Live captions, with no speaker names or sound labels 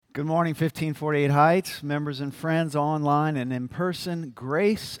Good morning, 1548 Heights, members and friends online and in person.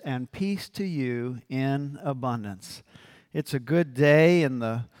 Grace and peace to you in abundance. It's a good day in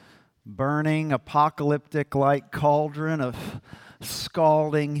the burning, apocalyptic-like cauldron of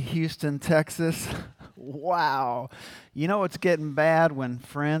scalding Houston, Texas. Wow. You know it's getting bad when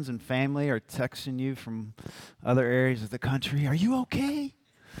friends and family are texting you from other areas of the country. Are you okay?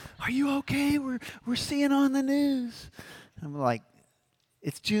 Are you okay? We're seeing on the news. I'm like,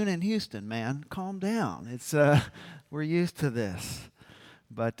 it's June in Houston, man. Calm down. We're used to this.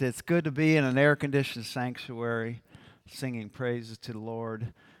 But it's good to be in an air-conditioned sanctuary, singing praises to the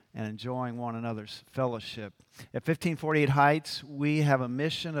Lord and enjoying one another's fellowship. At 1548 Heights, we have a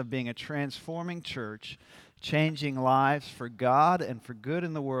mission of being a transforming church, changing lives for God and for good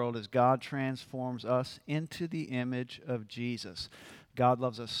in the world as God transforms us into the image of Jesus. God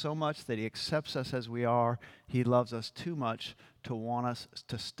loves us so much that He accepts us as we are. He loves us too much to want us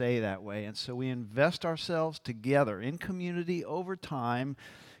to stay that way. And so we invest ourselves together in community over time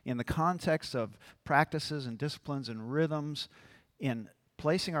in the context of practices and disciplines and rhythms in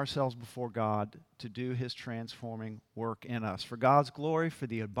placing ourselves before God to do His transforming work in us for God's glory, for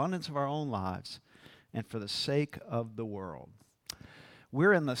the abundance of our own lives, and for the sake of the world.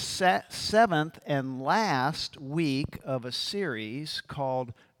 We're in the seventh and last week of a series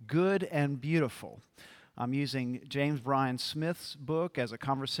called Good and Beautiful. I'm using James Bryan Smith's book as a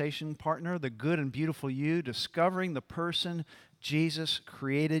conversation partner, The Good and Beautiful You, Discovering the Person Jesus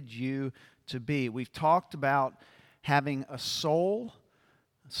Created You to Be. We've talked about having a soul.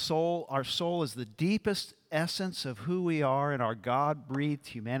 Our soul is the deepest essence of who we are in our God-breathed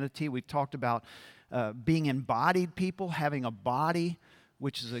humanity. We've talked about being embodied people, having a body,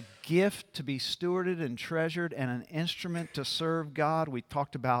 which is a gift to be stewarded and treasured and an instrument to serve God. We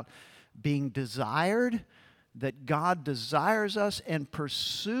talked about being desired, that God desires us and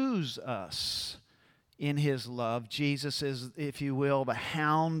pursues us in His love. Jesus is, if you will, the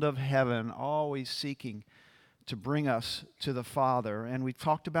hound of heaven, always seeking to bring us to the Father. And we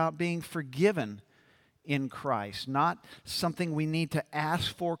talked about being forgiven in Christ, not something we need to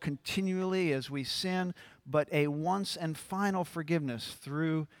ask for continually as we sin, but a once and final forgiveness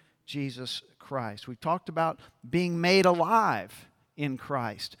through Jesus Christ. We talked about being made alive in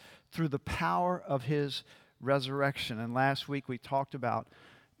Christ through the power of His resurrection. And last week we talked about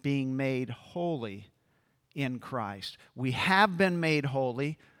being made holy in Christ. We have been made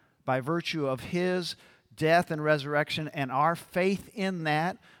holy by virtue of His death and resurrection, and our faith in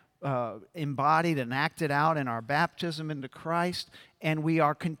that embodied and acted out in our baptism into Christ, and we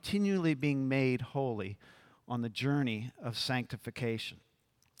are continually being made holy on the journey of sanctification.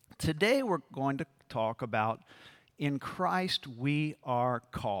 Today we're going to talk about in Christ we are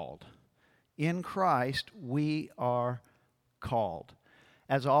called. In Christ we are called.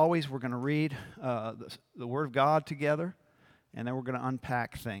 As always, we're going to read the Word of God together, and then we're going to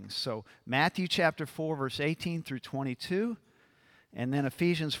unpack things. So Matthew chapter 4, verse 18 through 22, and then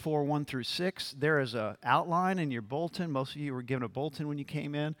Ephesians 4, 1 through 6. There is an outline in your bulletin. Most of you were given a bulletin when you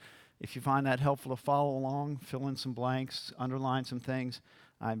came in. If you find that helpful to follow along, fill in some blanks, underline some things,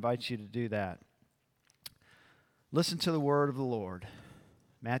 I invite you to do that. Listen to the word of the Lord.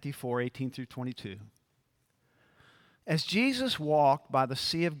 Matthew 4, 18 through 22. As Jesus walked by the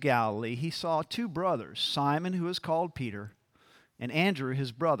Sea of Galilee, He saw two brothers, Simon, who is called Peter, and Andrew,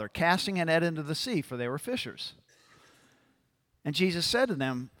 his brother, casting a net into the sea, for they were fishers. And Jesus said to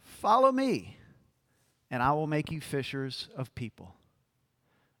them, "Follow me, and I will make you fishers of people."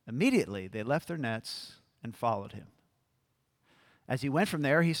 Immediately they left their nets and followed Him. As He went from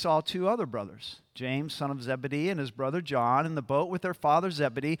there, He saw two other brothers, James, son of Zebedee, and his brother John, in the boat with their father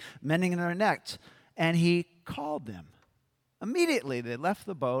Zebedee, mending their nets. And He called them. Immediately they left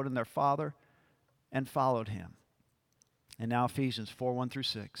the boat and their father and followed Him. And now Ephesians 4, 1 through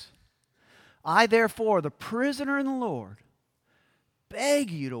 6. I, therefore, the prisoner in the Lord,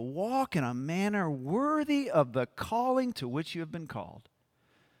 beg you to walk in a manner worthy of the calling to which you have been called,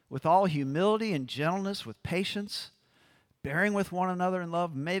 with all humility and gentleness, with patience, bearing with one another in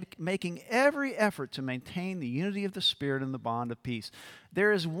love, making every effort to maintain the unity of the Spirit in the bond of peace.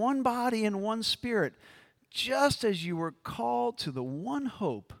 There is one body and one Spirit, just as you were called to the one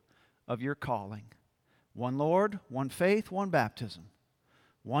hope of your calling. One Lord, one faith, one baptism,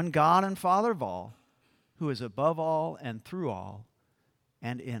 one God and Father of all, who is above all and through all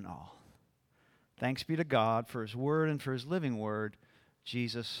and in all. Thanks be to God for His word and for His living word,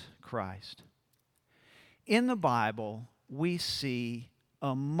 Jesus Christ. In the Bible, we see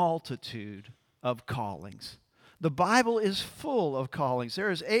a multitude of callings. The Bible is full of callings.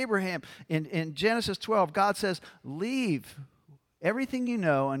 There is Abraham. In Genesis 12, God says, leave everything you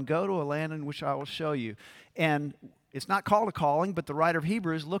know and go to a land in which I will show you. And it's not called a calling, but the writer of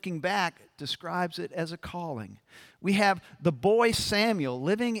Hebrews, looking back, describes it as a calling. We have the boy Samuel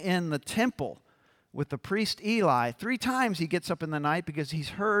living in the temple with the priest Eli. 3 times he gets up in the night because he's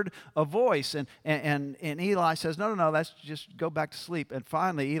heard a voice. And Eli says, no, that's just go back to sleep. And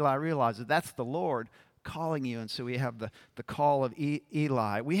finally, Eli realizes that's the Lord calling you. And so we have the call of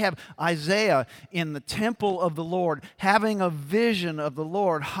Eli. We have Isaiah in the temple of the Lord, having a vision of the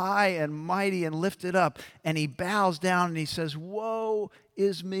Lord high and mighty and lifted up. And he bows down and he says, woe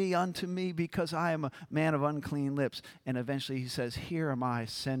is me unto me, because I am a man of unclean lips. And eventually he says, here am I,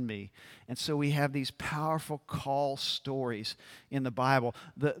 send me. And so we have these powerful call stories in the Bible.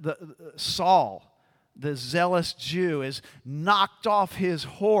 The Saul, the zealous Jew, is knocked off his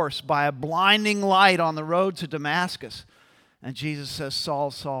horse by a blinding light on the road to Damascus. And Jesus says, Saul,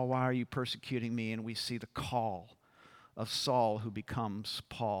 Saul, why are you persecuting me? And we see the call of Saul, who becomes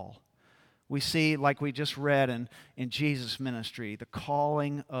Paul. We see, like we just read in Jesus' ministry, the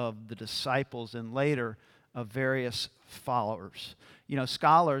calling of the disciples and later of various followers. You know,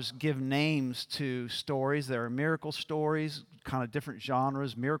 scholars give names to stories. There are miracle stories, kind of different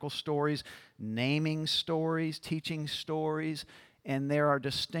genres, miracle stories, naming stories, teaching stories, and there are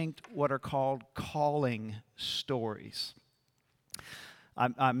distinct what are called calling stories.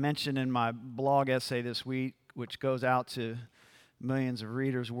 I mentioned in my blog essay this week, which goes out to millions of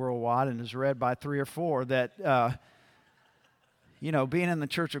readers worldwide and is read by 3 or 4, that being in the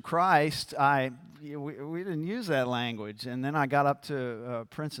Church of Christ, we didn't use that language. And then I got up to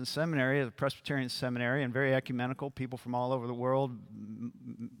Princeton Seminary, the Presbyterian seminary, and very ecumenical, people from all over the world,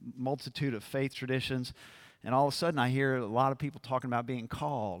 multitude of faith traditions. And all of a sudden I hear a lot of people talking about being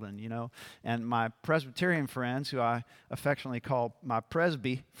called. And my Presbyterian friends, who I affectionately call my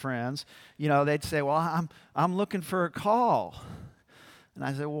Presby friends, they'd say, well, I'm looking for a call. And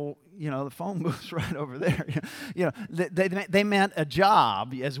I said, well, the phone booth's right over there. They meant a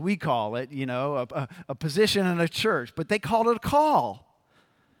job, as we call it, a position in a church, but they called it a call.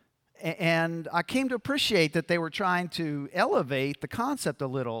 And I came to appreciate that they were trying to elevate the concept a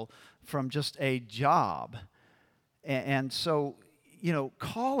little from just a job. And so,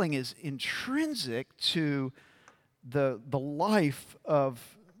 calling is intrinsic to the life of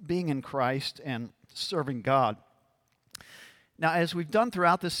being in Christ and serving God. Now, as we've done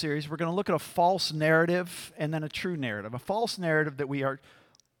throughout this series, we're going to look at a false narrative and then a true narrative. A false narrative that we are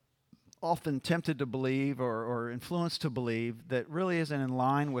often tempted to believe or influenced to believe that really isn't in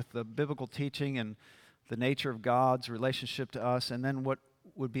line with the biblical teaching and the nature of God's relationship to us, and then what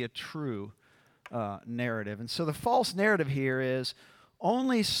would be a true narrative. And so the false narrative here is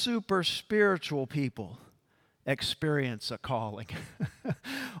only super spiritual people experience a calling.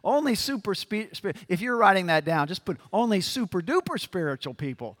 Only if you're writing that down, just put only super duper spiritual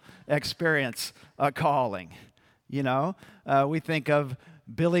people experience a calling. We think of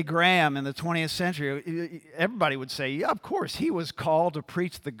Billy Graham in the 20th century. Everybody would say, yeah, of course, he was called to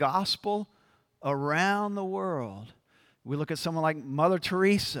preach the gospel around the world. We look at someone like Mother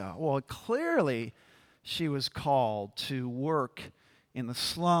Teresa. Well, clearly she was called to work in the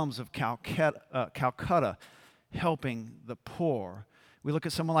slums of Calcutta, helping the poor. We look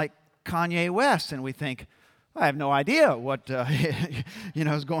at someone like Kanye West and we think, I have no idea what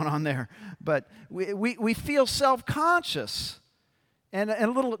is going on there. But we feel self-conscious and a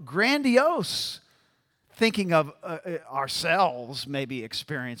little grandiose, thinking of ourselves maybe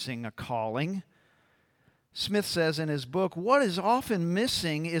experiencing a calling. Smith says in his book, what is often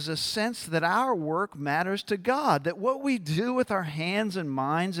missing is a sense that our work matters to God, that what we do with our hands and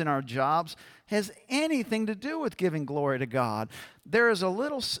minds in our jobs has anything to do with giving glory to God. There is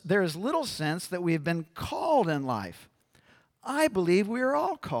little sense that we have been called in life. I believe we are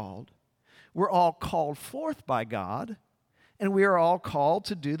all called. We're all called forth by God, and we are all called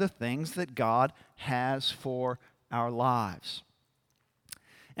to do the things that God has for our lives.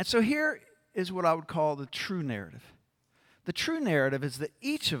 And so here is what I would call the true narrative. The true narrative is that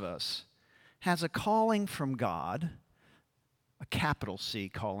each of us has a calling from God, a capital C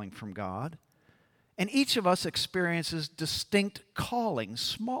calling from God, and each of us experiences distinct callings,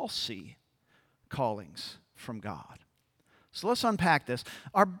 small c callings from God. So let's unpack this.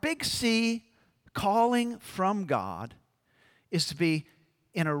 Our big C calling from God is to be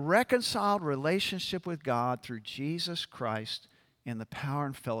in a reconciled relationship with God through Jesus Christ in the power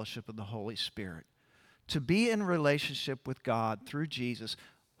and fellowship of the Holy Spirit. To be in relationship with God through Jesus,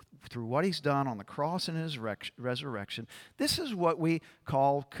 through what He's done on the cross and His resurrection. This is what we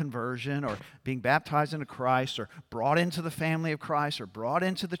call conversion, or being baptized into Christ, or brought into the family of Christ, or brought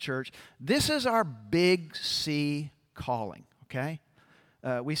into the church. This is our big C calling, okay?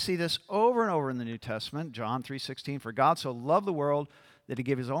 We see this over and over in the New Testament. John 3:16, for God so loved the world that he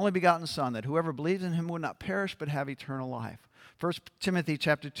gave his only begotten Son, that whoever believes in him would not perish but have eternal life. 1 Timothy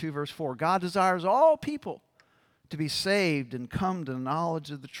chapter 2, verse 4, God desires all people to be saved and come to the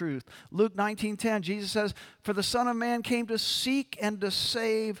knowledge of the truth. Luke 19:10, Jesus says, for the Son of Man came to seek and to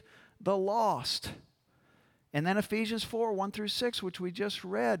save the lost. And then Ephesians 4, 1 through 6, which we just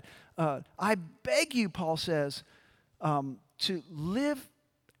read, I beg you, Paul says, to live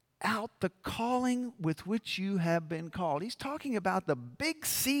out the calling with which you have been called. He's talking about the big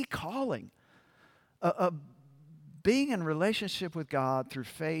C calling, being in relationship with God through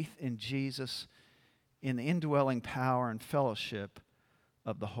faith in Jesus, in the indwelling power and fellowship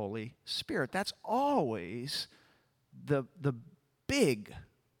of the Holy Spirit. That's always the big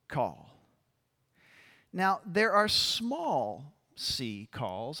call. Now, there are small C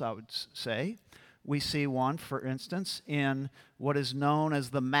calls, I would say. We see one, for instance, in what is known as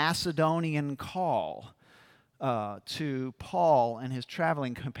the Macedonian call to Paul and his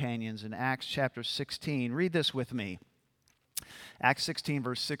traveling companions in Acts chapter 16. Read this with me. Acts 16,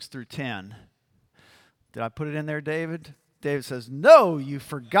 verse 6 through 10. Did I put it in there, David? David says, no, you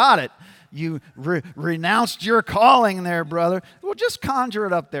forgot it. You renounced your calling there, brother. Well, just conjure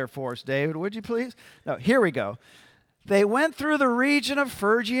it up there for us, David, would you please? No, here we go. They went through the region of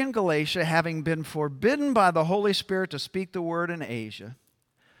Phrygia and Galatia, having been forbidden by the Holy Spirit to speak the word in Asia.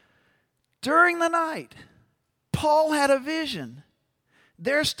 During the night, Paul had a vision.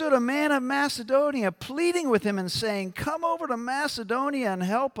 There stood a man of Macedonia pleading with him and saying, come over to Macedonia and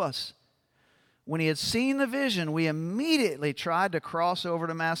help us. When he had seen the vision, we immediately tried to cross over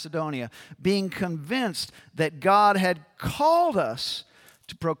to Macedonia, being convinced that God had called us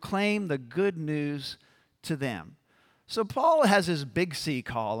to proclaim the good news to them. So Paul has his big C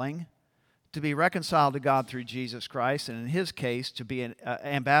calling to be reconciled to God through Jesus Christ, and in his case, to be an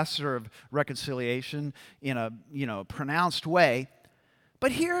ambassador of reconciliation in a pronounced way.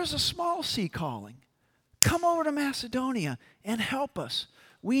 But here's a small C calling. Come over to Macedonia and help us.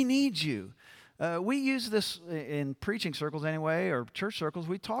 We need you. We use this in preaching circles anyway, or church circles.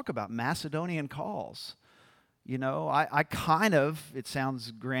 We talk about Macedonian calls. You know, I kind of, it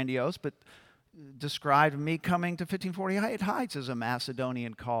sounds grandiose, but described me coming to 1548 Heights as a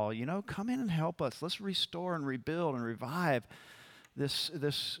Macedonian call. You know, come in and help us. Let's restore and rebuild and revive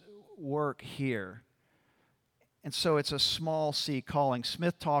this work here. And so it's a small C calling.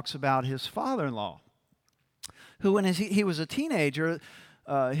 Smith talks about his father-in-law, who when he was a teenager,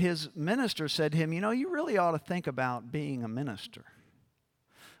 his minister said to him, you know, you really ought to think about being a minister.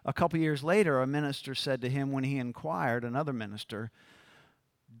 A couple years later, a minister said to him when he inquired, another minister,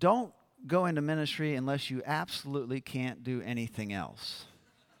 don't go into ministry unless you absolutely can't do anything else.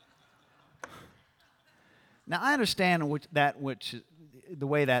 Now, I understand the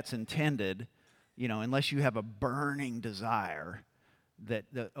way that's intended, you know, unless you have a burning desire that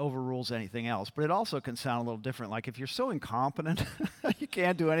overrules anything else. But it also can sound a little different. Like if you're so incompetent, you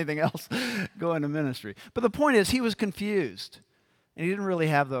can't do anything else, go into ministry. But the point is, he was confused. And he didn't really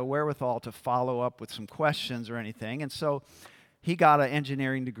have the wherewithal to follow up with some questions or anything. And so he got an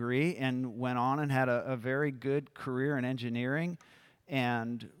engineering degree and went on and had a very good career in engineering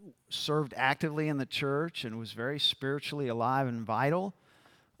and served actively in the church and was very spiritually alive and vital.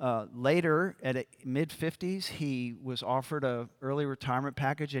 Later, at mid-50s, he was offered an early retirement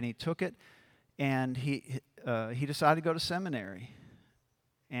package, and he took it, and he decided to go to seminary.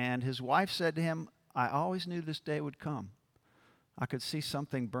 And his wife said to him, I always knew this day would come. I could see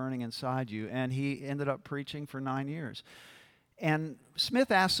something burning inside you. And he ended up preaching for 9 years. And Smith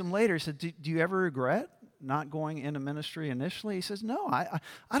asked him later, he said, do you ever regret not going into ministry initially? He says, no, I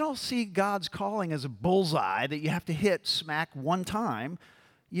don't see God's calling as a bullseye that you have to hit smack one time.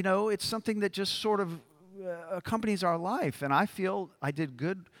 You know, it's something that just sort of accompanies our life. And I feel I did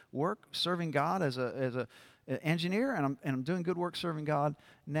good work serving God as an engineer, and I'm doing good work serving God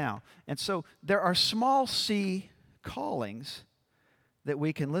now. And so there are small C callings that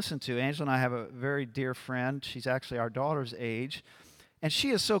we can listen to. Angela and I have a very dear friend. She's actually our daughter's age, and she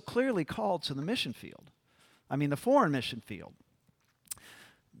is so clearly called to the mission field. I mean, the foreign mission field.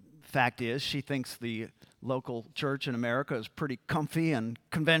 Fact is, she thinks the local church in America is pretty comfy and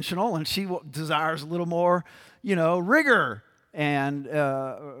conventional, and she desires a little more, you know, rigor and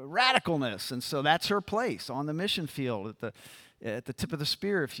radicalness. And so that's her place on the mission field at the tip of the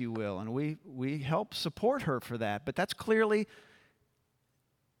spear, if you will. And we help support her for that. But that's clearly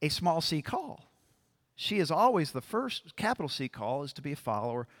a small C call. She is always the first capital C call is to be a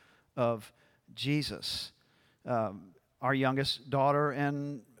follower of Jesus. Our youngest daughter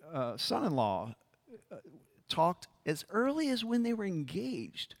and son-in-law talked as early as when they were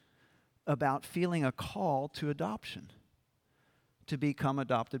engaged about feeling a call to adoption, to become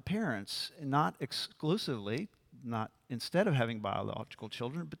adopted parents, not exclusively, not instead of having biological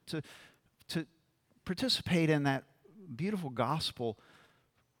children, but to participate in that beautiful gospel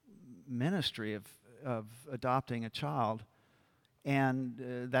ministry of adopting a child.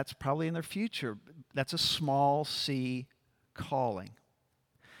 And that's probably in their future. That's a small C calling.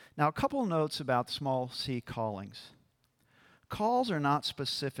 Now, a couple of notes about small C callings. Calls are not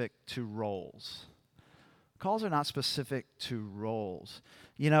specific to roles. Calls are not specific to roles.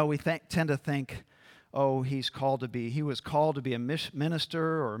 You know, we tend to think, oh, he was called to be a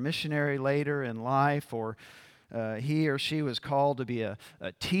minister or a missionary later in life, or he or she was called to be a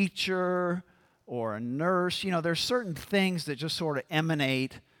teacher or a nurse. You know, there's certain things that just sort of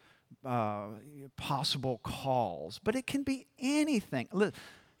emanate possible calls, but it can be anything.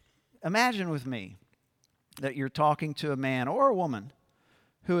 Imagine with me that you're talking to a man or a woman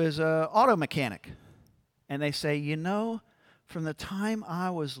who is an auto mechanic, and they say, you know, from the time I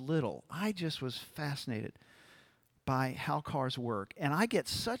was little, I just was fascinated by how cars work, and I get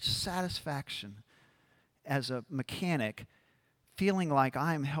such satisfaction as a mechanic feeling like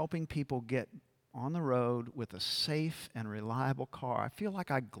I am helping people get on the road with a safe and reliable car. I feel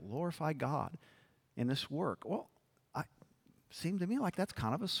like I glorify God in this work. Well, it seemed to me like that's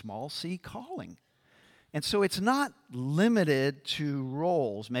kind of a small C calling. And so it's not limited to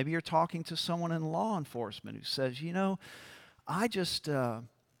roles. Maybe you're talking to someone in law enforcement who says, you know, I just,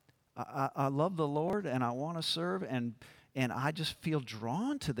 I love the Lord and I want to serve, and I just feel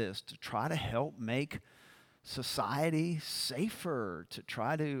drawn to this to try to help make society safer, to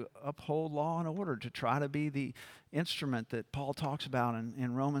try to uphold law and order, to try to be the instrument that Paul talks about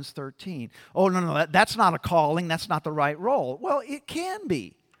in Romans 13. Oh, no, that's not a calling. That's not the right role. Well, it can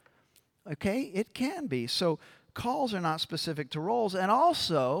be. Okay, it can be. So calls are not specific to roles. And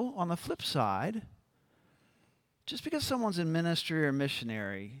also, on the flip side, just because someone's in ministry or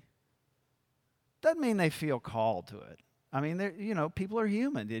missionary doesn't mean they feel called to it. I mean, you know, people are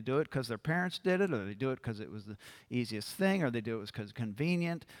human. They do it because their parents did it, or they do it because it was the easiest thing, or they do it because it's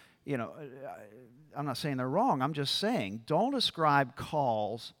convenient. You know, I'm not saying they're wrong. I'm just saying don't ascribe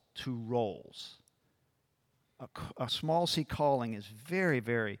calls to roles. A small C calling is very,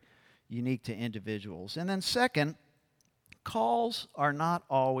 very unique to individuals. And then second, calls are not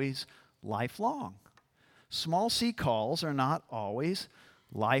always lifelong. Small C calls are not always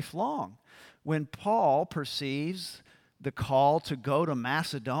lifelong. When Paul perceives the call to go to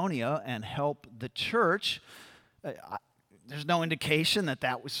Macedonia and help the church, there's no indication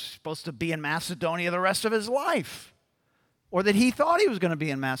that was supposed to be in Macedonia the rest of his life, or that he thought he was going to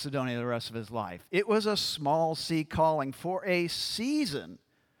be in Macedonia the rest of his life. It was a small C calling for a season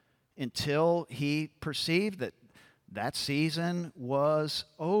until he perceived that season was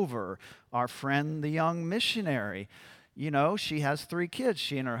over. Our friend, the young missionary, you know, she has 3 kids,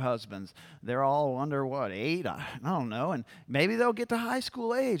 she and her husband. They're all under, 8? I don't know. And maybe they'll get to high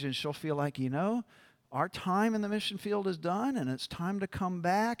school age and she'll feel like, you know, our time in the mission field is done and it's time to come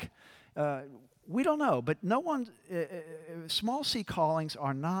back. We don't know. But small C callings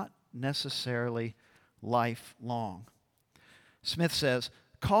are not necessarily lifelong. Smith says,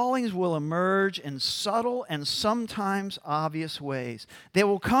 callings will emerge in subtle and sometimes obvious ways. They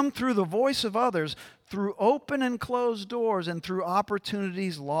will come through the voice of others, through open and closed doors, and through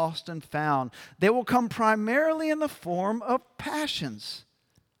opportunities lost and found. They will come primarily in the form of passions.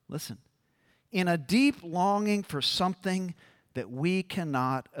 Listen, in a deep longing for something that we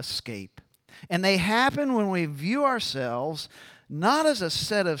cannot escape. And they happen when we view ourselves not as a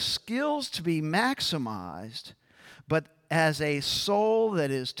set of skills to be maximized, but as a soul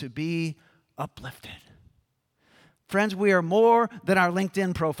that is to be uplifted. Friends, we are more than our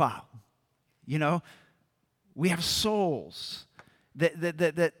LinkedIn profile. You know, we have souls that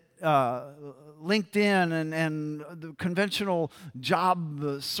LinkedIn and the conventional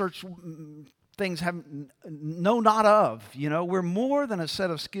job search things know not of. You know, we're more than a set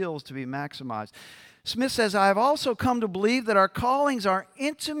of skills to be maximized. Smith says, I have also come to believe that our callings are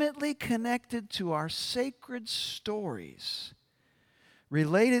intimately connected to our sacred stories,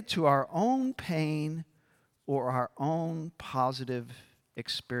 related to our own pain or our own positive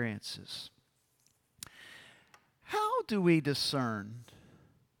experiences. How do we discern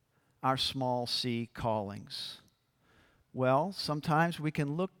our small C callings? Well, sometimes we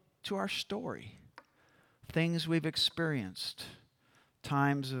can look to our story, things we've experienced,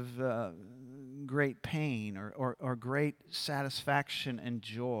 times of great pain or great satisfaction and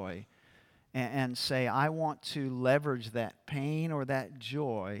joy, and say, I want to leverage that pain or that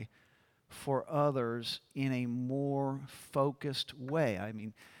joy for others in a more focused way. I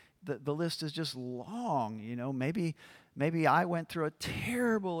mean, the list is just long. You know, maybe I went through a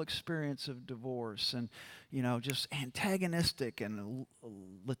terrible experience of divorce and, you know, just antagonistic and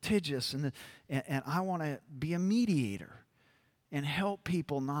litigious, and I want to be a mediator and help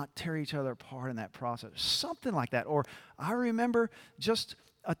people not tear each other apart in that process. Something like that. Or I remember just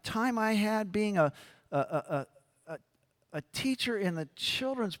a time I had being a teacher in the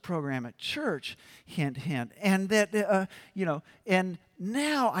children's program at church, hint, hint, and that, you know, and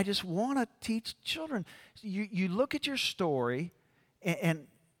now I just want to teach children. You look at your story and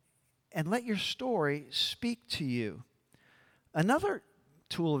let your story speak to you. Another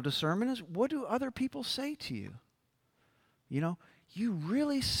tool of discernment is, what do other people say to you? You know, you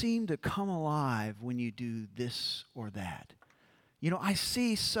really seem to come alive when you do this or that. You know, I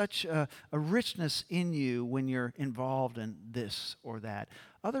see such a richness in you when you're involved in this or that.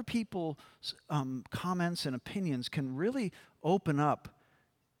 Other people's comments and opinions can really open up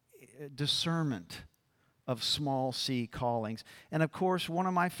discernment of small c callings. And of course, one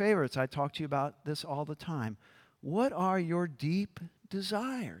of my favorites, I talk to you about this all the time. What are your deep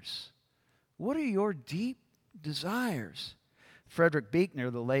desires? What are your deep desires? Frederick Buechner,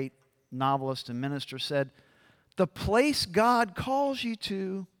 the late novelist and minister, said, "The place God calls you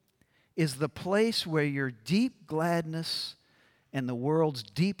to is the place where your deep gladness and the world's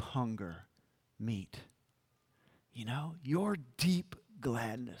deep hunger meet." You know, your deep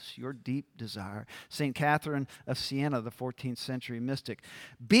gladness, your deep desire. St. Catherine of Siena, the 14th century mystic,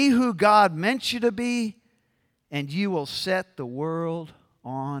 "Be who God meant you to be, and you will set the world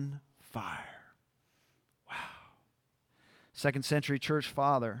on fire." Second century church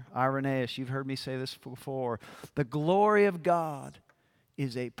father, Irenaeus, you've heard me say this before. The glory of God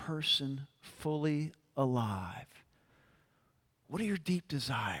is a person fully alive. What are your deep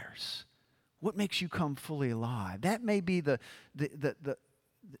desires? What makes you come fully alive? That may be the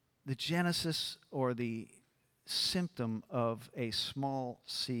genesis or the symptom of a small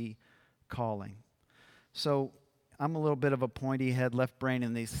c calling. So I'm a little bit of a pointy head, left brain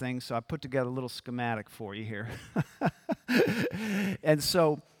in these things, so I put together a little schematic for you here. And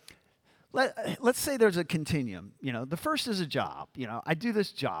so let's say there's a continuum. You know, the first is a job. You know, I do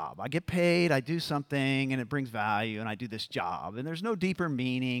this job. I get paid, I do something, and it brings value, and I do this job. And there's no deeper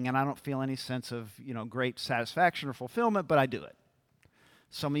meaning, and I don't feel any sense of, you know, great satisfaction or fulfillment, but I do it.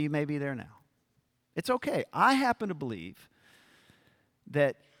 Some of you may be there now. It's okay. I happen to believe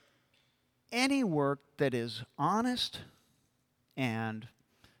that any work that is honest and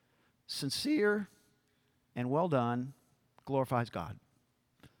sincere and well done glorifies God.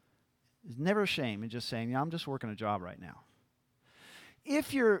 There's never a shame in just saying, yeah, I'm just working a job right now.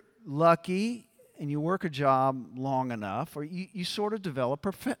 If you're lucky and you work a job long enough, or you sort of develop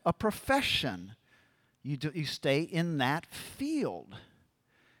a profession, you stay in that field.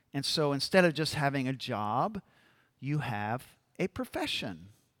 And so instead of just having a job, you have a profession.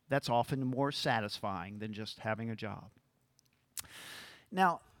 That's often more satisfying than just having a job.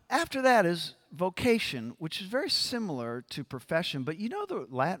 Now, after that is vocation, which is very similar to profession, but you know the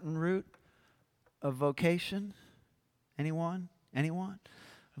Latin root of vocation? Anyone? Anyone?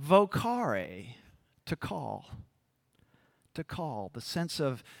 Vocare, to call. To call, the sense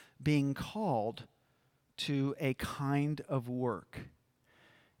of being called to a kind of work.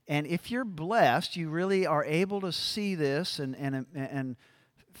 And if you're blessed, you really are able to see this and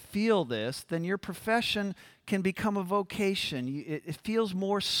feel this, then your profession can become a vocation. It feels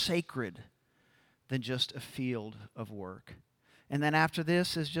more sacred than just a field of work. And then after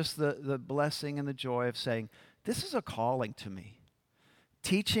this is just the blessing and the joy of saying, this is a calling to me.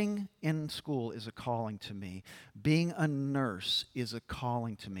 Teaching in school is a calling to me. Being a nurse is a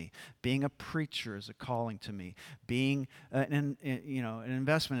calling to me. Being a preacher is a calling to me. Being an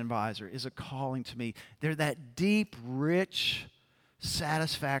investment advisor is a calling to me. They're that deep, rich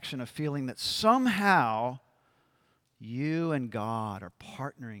satisfaction of feeling that somehow you and God are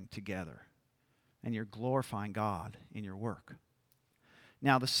partnering together and you're glorifying God in your work.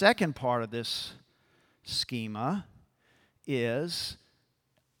 Now, the second part of this schema is,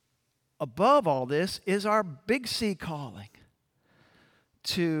 above all this, is our big C calling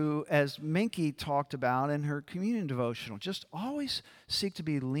to, as Minky talked about in her communion devotional, just always seek to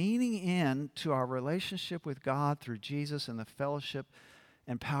be leaning in to our relationship with God through Jesus and the fellowship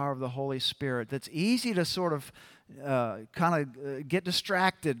and power of the Holy Spirit. That's easy to sort of get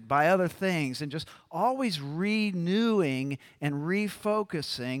distracted by other things, and just always renewing and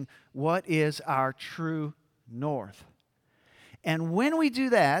refocusing what is our true north. And when we do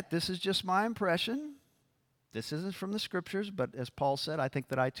that, this is just my impression, This isn't from the scriptures, but as Paul said, I think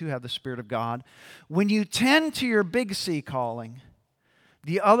that I too have the Spirit of God. When you tend to your big C calling,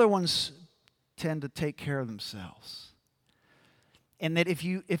 the other ones tend to take care of themselves. And that if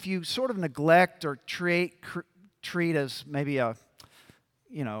you sort of neglect or treat as maybe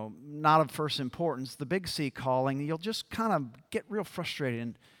not of first importance, the big C calling, you'll just kind of get real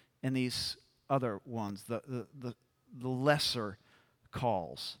frustrated in these other ones, the lesser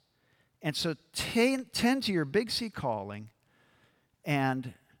calls. And so tend to your big C calling,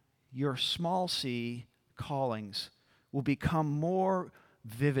 and your small c callings will become more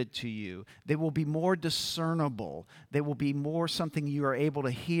vivid to you. They will be more discernible. They will be more something you are able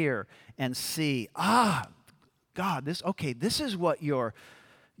to hear and see. God, this is what you're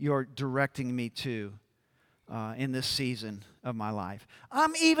directing me to in this season of my life.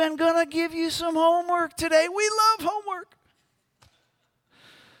 I'm even going to give you some homework today. We love homework.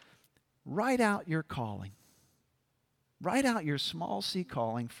 Write out your calling. Write out your small c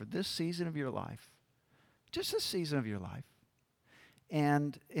calling for this season of your life. Just this season of your life.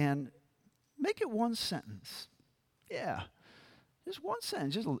 And make it one sentence. Yeah. Just one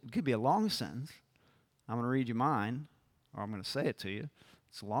sentence. It could be a long sentence. I'm going to read you mine, or I'm going to say it to you.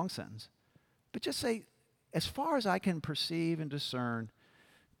 It's a long sentence. But just say, as far as I can perceive and discern,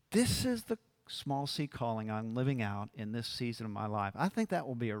 this is the small c calling I'm living out in this season of my life. I think that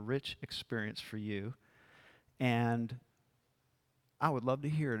will be a rich experience for you. And I would love to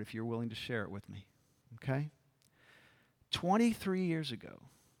hear it if you're willing to share it with me. Okay? 23 years ago,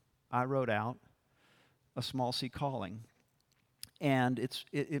 I wrote out a small c calling. And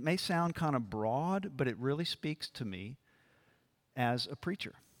it may sound kind of broad, but it really speaks to me as a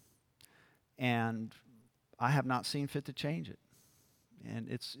preacher. And I have not seen fit to change it. And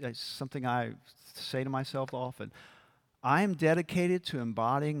it's something I say to myself often. I am dedicated to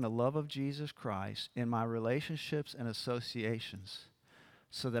embodying the love of Jesus Christ in my relationships and associations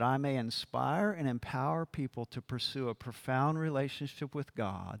so that I may inspire and empower people to pursue a profound relationship with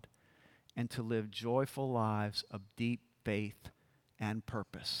God and to live joyful lives of deep faith and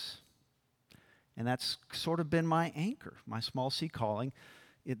purpose. And that's sort of been my anchor, my small c calling,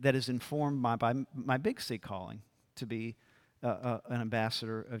 that is informed by my big C calling to be an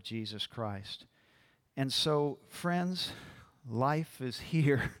ambassador of Jesus Christ. And so, friends, life is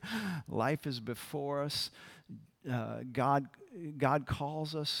here. Life is before us. God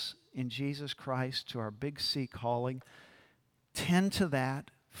calls us in Jesus Christ to our big C calling. Tend to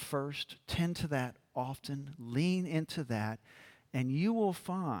that first. Tend to that often. Lean into that. And you will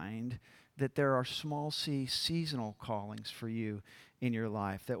find that there are small c seasonal callings for you in your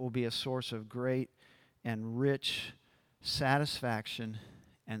life that will be a source of great and rich satisfaction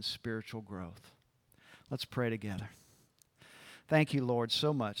and spiritual growth. Let's pray together. Thank you, Lord,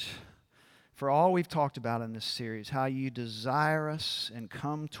 so much for all we've talked about in this series, how you desire us and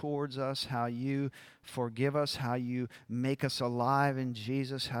come towards us, how you forgive us, how you make us alive in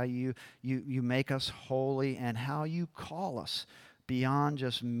Jesus, how you make us holy, and how you call us beyond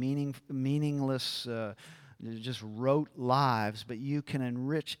just meaningless, just rote lives, but you can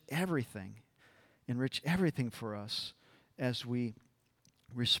enrich everything for us as we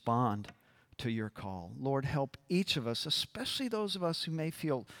respond to your call. Lord, help each of us, especially those of us who may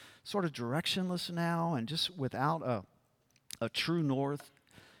feel sort of directionless now and just without a true north.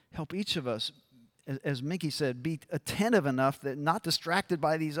 Help each of us, as Mickey said, be attentive enough that not distracted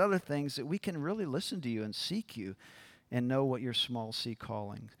by these other things, that we can really listen to you and seek you and know what your small c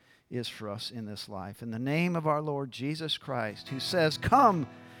calling is for us in this life. In the name of our Lord Jesus Christ, who says, "Come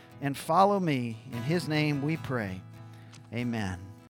and follow me," in his name we pray. Amen.